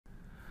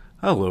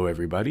Hello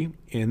everybody.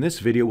 In this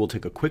video we'll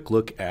take a quick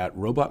look at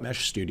Robot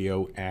Mesh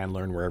Studio and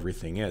learn where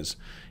everything is.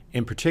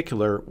 In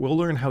particular, we'll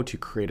learn how to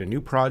create a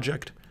new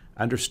project,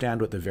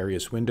 understand what the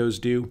various windows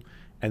do,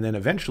 and then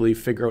eventually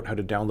figure out how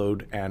to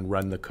download and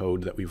run the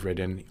code that we've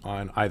written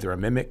on either a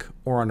Mimic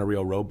or on a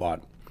real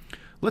robot.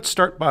 Let's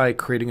start by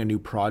creating a new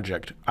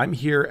project. I'm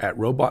here at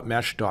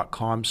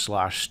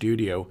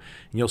robotmesh.com/studio,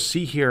 and you'll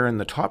see here in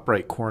the top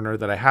right corner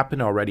that I happen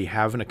to already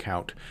have an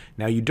account.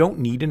 Now, you don't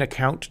need an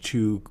account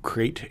to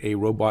create a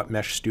Robot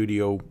Mesh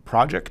Studio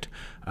project.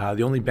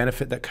 The only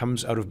benefit that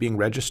comes out of being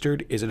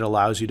registered is it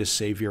allows you to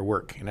save your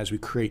work. And as we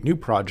create new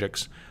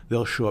projects,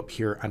 they'll show up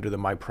here under the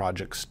My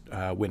Projects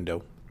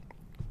window.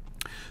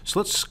 So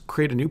let's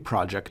create a new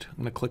project. I'm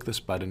going to click this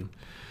button.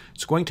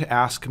 It's going to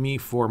ask me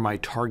for my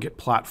target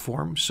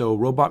platform. So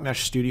Robot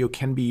Mesh Studio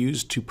can be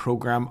used to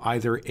program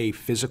either a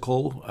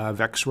physical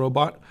VEX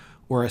robot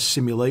or a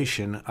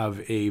simulation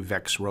of a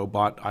VEX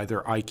robot,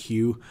 either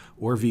IQ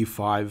or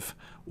V5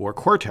 or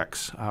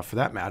Cortex for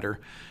that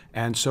matter.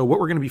 And so what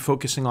we're going to be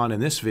focusing on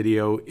in this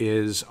video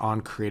is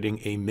on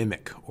creating a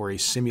mimic or a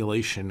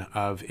simulation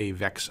of a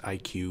VEX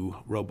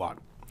IQ robot.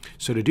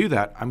 So to do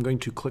that, I'm going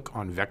to click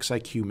on VEX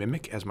IQ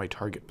Mimic as my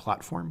target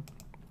platform.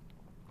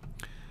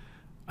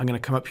 I'm going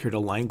to come up here to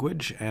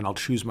language and I'll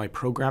choose my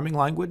programming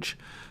language.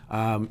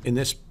 In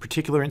this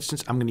particular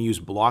instance, I'm going to use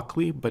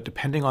Blockly, but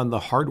depending on the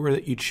hardware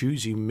that you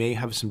choose, you may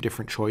have some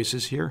different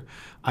choices here.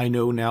 I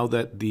know now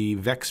that the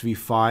VEX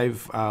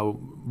V5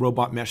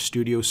 Robot Mesh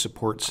Studio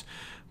supports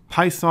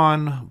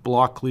Python,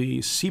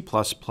 Blockly, C++,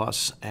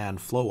 and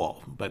Flowall.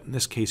 But in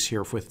this case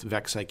here with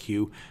VEX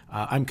IQ,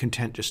 I'm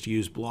content just to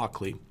use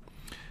Blockly.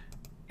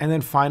 And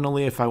then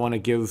finally, if I want to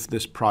give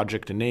this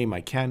project a name,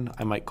 I can.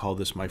 I might call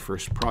this my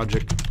first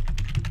project.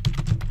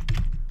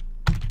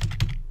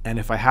 And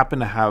if I happen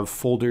to have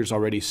folders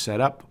already set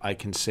up, I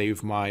can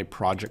save my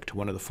project to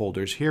one of the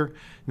folders here.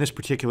 In this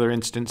particular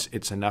instance,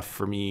 it's enough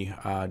for me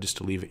just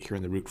to leave it here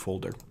in the root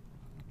folder.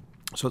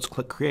 So let's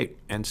click Create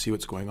and see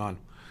what's going on.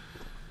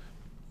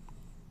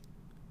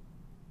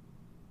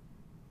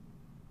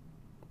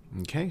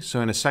 Okay, so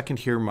in a second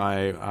here,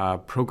 my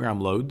program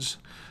loads.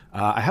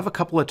 I have a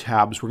couple of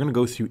tabs. We're going to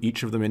go through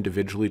each of them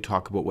individually,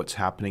 talk about what's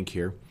happening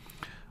here.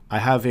 I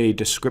have a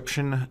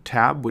description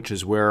tab, which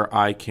is where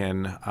I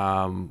can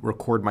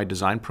record my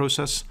design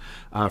process.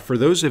 For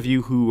those of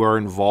you who are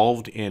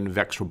involved in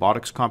VEX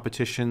Robotics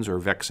competitions or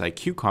VEX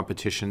IQ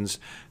competitions,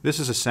 this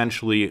is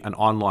essentially an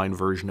online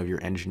version of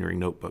your engineering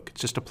notebook.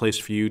 It's just a place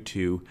for you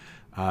to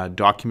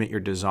document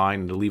your design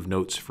and to leave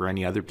notes for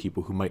any other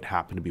people who might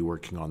happen to be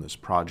working on this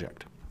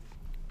project.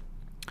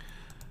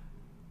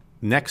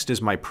 Next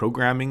is my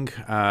programming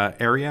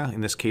area. In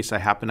this case, I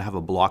happen to have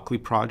a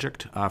Blockly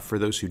project. For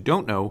those who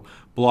don't know,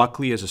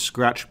 Blockly is a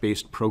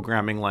Scratch-based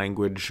programming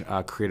language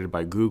created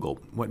by Google.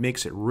 What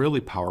makes it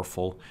really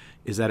powerful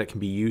is that it can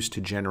be used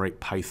to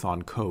generate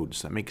Python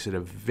codes. That makes it a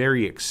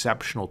very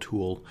exceptional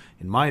tool,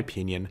 in my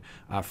opinion,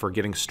 for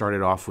getting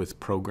started off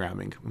with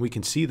programming. We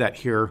can see that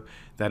here,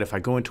 that if I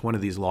go into one of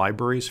these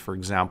libraries, for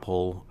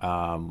example,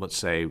 let's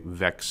say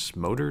VEX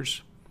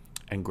Motors,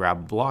 and grab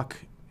a block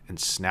and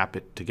snap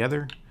it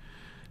together,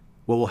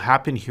 what will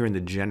happen here in the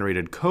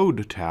Generated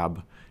Code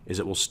tab is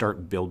it will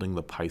start building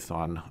the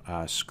Python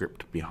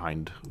script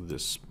behind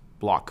this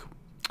block.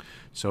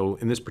 So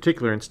in this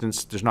particular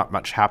instance, there's not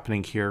much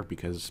happening here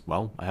because,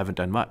 well, I haven't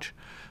done much.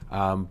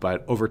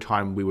 But over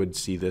time, we would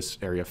see this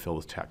area fill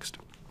with text.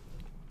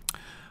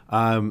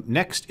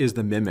 Next is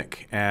the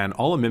Mimic. And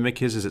all a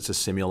Mimic is it's a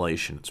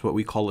simulation. It's what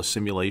we call a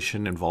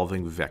simulation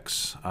involving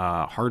VEX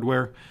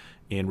hardware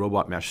in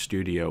Robot Mesh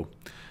Studio.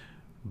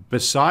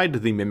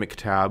 Beside the Mimic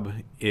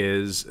tab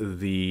is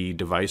the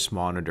device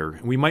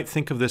monitor. We might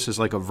think of this as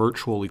like a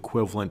virtual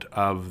equivalent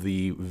of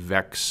the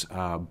VEX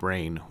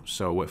brain.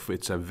 So if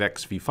it's a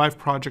VEX V5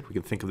 project, we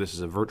can think of this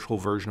as a virtual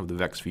version of the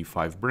VEX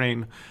V5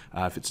 brain.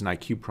 If it's an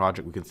IQ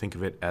project, we can think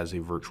of it as a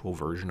virtual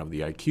version of the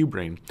IQ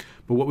brain.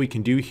 But what we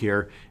can do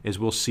here is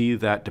we'll see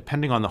that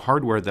depending on the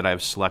hardware that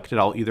I've selected,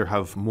 I'll either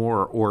have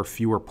more or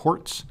fewer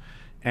ports,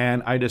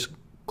 and I just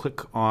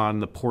click on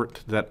the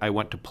port that I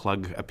want to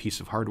plug a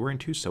piece of hardware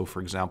into. So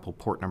for example,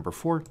 port number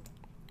 4,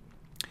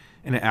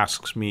 and it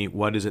asks me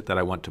what is it that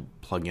I want to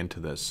plug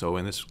into this. So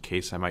in this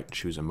case, I might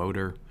choose a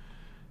motor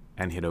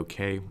and hit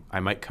OK.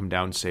 I might come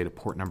down, say, to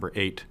port number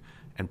 8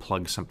 and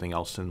plug something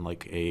else in,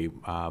 like a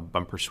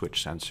bumper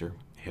switch sensor,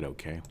 hit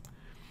OK.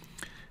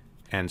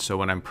 And so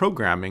when I'm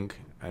programming,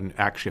 and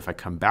actually if I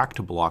come back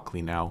to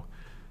Blockly now,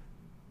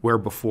 where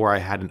before I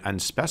had an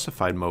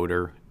unspecified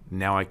motor,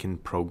 now I can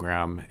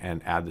program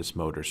and add this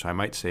motor. So I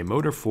might say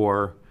motor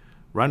 4,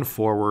 run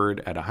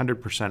forward at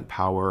 100%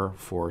 power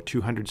for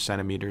 200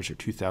 centimeters or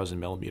 2,000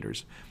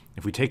 millimeters.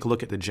 If we take a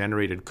look at the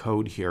generated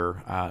code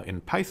here in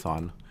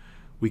Python,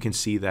 we can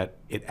see that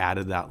it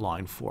added that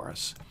line for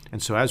us.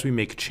 And so as we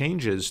make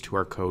changes to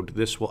our code,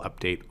 this will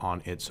update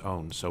on its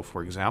own. So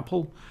for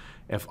example,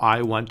 if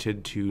I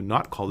wanted to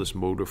not call this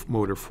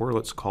motor 4,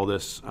 let's call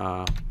this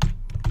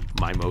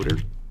my motor.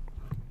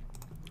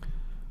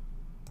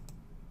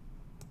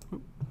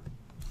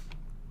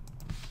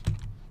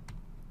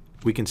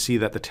 we can see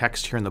that the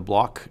text here in the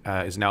block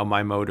is now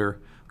my motor.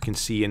 We can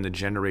see in the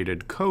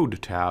generated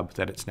code tab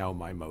that it's now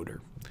my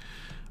motor.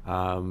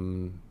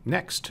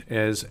 Next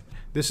is,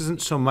 this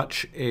isn't so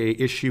much a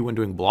issue when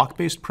doing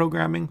block-based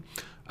programming,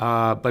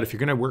 but if you're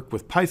going to work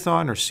with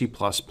Python or C++,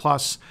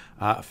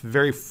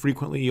 very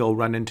frequently you'll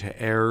run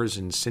into errors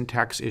and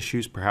syntax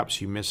issues.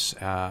 Perhaps you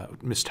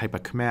mistype a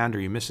command or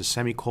you miss a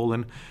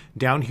semicolon.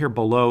 Down here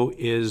below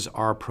is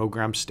our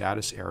program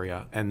status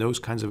area, and those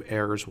kinds of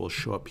errors will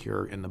show up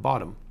here in the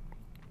bottom.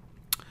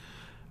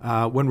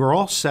 When we're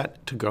all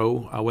set to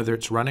go, whether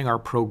it's running our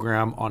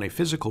program on a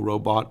physical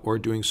robot or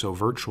doing so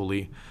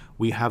virtually,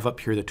 we have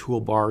up here the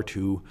toolbar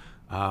to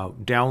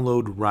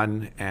download,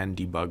 run, and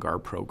debug our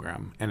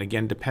program. And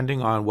again,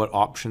 depending on what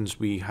options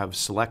we have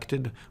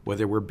selected,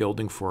 whether we're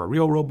building for a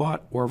real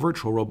robot or a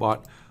virtual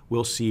robot,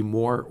 we'll see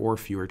more or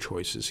fewer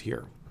choices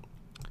here.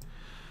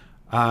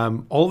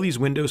 All these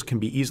windows can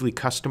be easily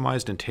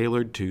customized and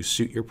tailored to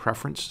suit your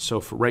preference. So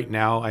for right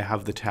now, I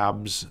have the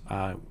tabs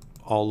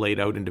all laid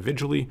out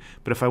individually,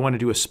 but if I want to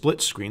do a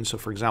split screen, so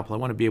for example, I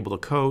want to be able to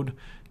code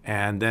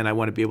and then I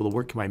want to be able to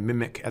work my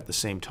Mimic at the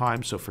same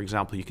time. So for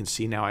example, you can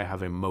see now I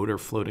have a motor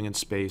floating in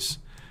space,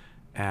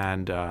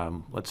 and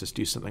let's just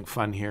do something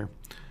fun here.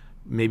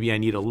 Maybe I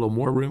need a little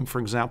more room.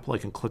 For example, I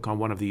can click on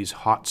one of these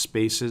hot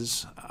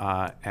spaces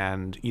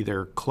and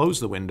either close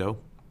the window,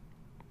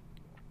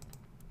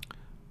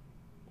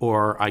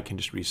 or I can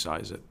just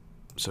resize it.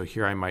 So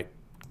here I might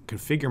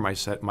configure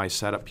my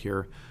setup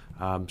here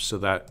so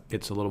that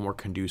it's a little more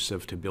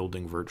conducive to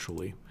building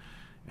virtually.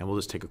 And we'll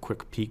just take a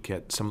quick peek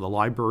at some of the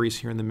libraries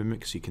here in the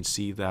Mimic, so you can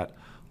see that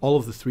all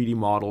of the 3D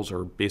models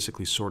are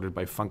basically sorted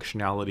by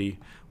functionality.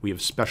 We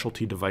have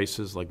specialty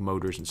devices like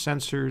motors and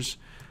sensors.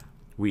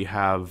 We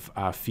have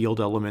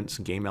field elements,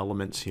 game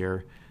elements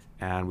here,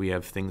 and we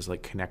have things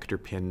like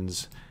connector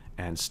pins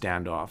and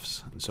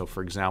standoffs. And so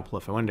for example,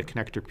 if I wanted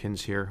connector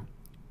pins here,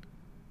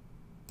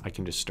 I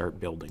can just start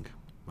building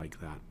like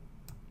that.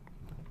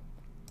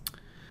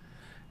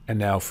 And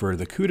now for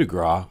the coup de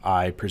grace,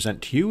 I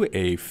present to you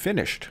a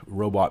finished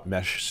Robot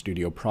Mesh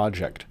Studio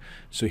project.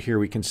 So here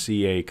we can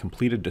see a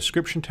completed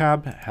description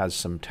tab, has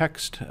some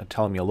text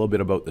telling me a little bit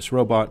about this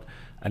robot,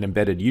 an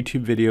embedded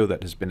YouTube video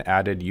that has been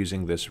added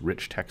using this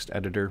rich text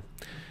editor.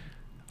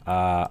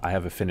 I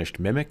have a finished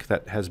Mimic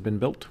that has been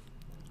built.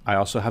 I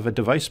also have a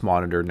device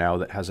monitor now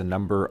that has a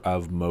number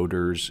of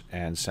motors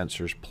and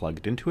sensors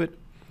plugged into it.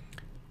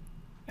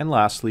 And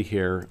lastly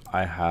here,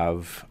 I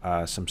have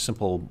some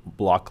simple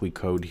Blockly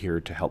code here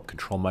to help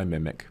control my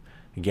Mimic.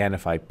 Again,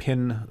 if I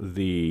pin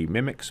the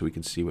Mimic so we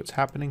can see what's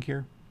happening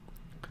here,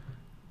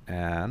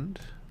 and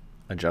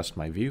adjust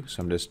my view.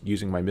 So I'm just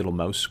using my middle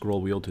mouse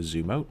scroll wheel to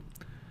zoom out.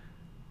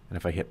 And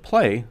if I hit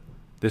play,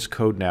 this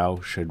code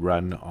now should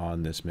run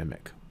on this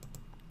Mimic.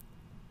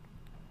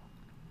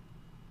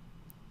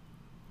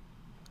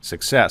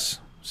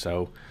 Success.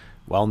 So,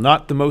 while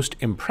not the most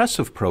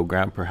impressive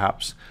program,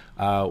 perhaps,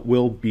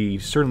 we'll be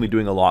certainly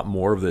doing a lot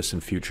more of this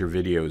in future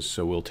videos.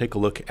 So we'll take a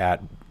look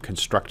at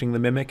constructing the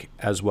Mimic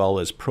as well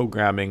as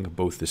programming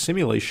both the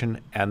simulation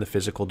and the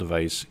physical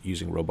device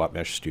using Robot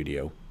Mesh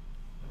Studio.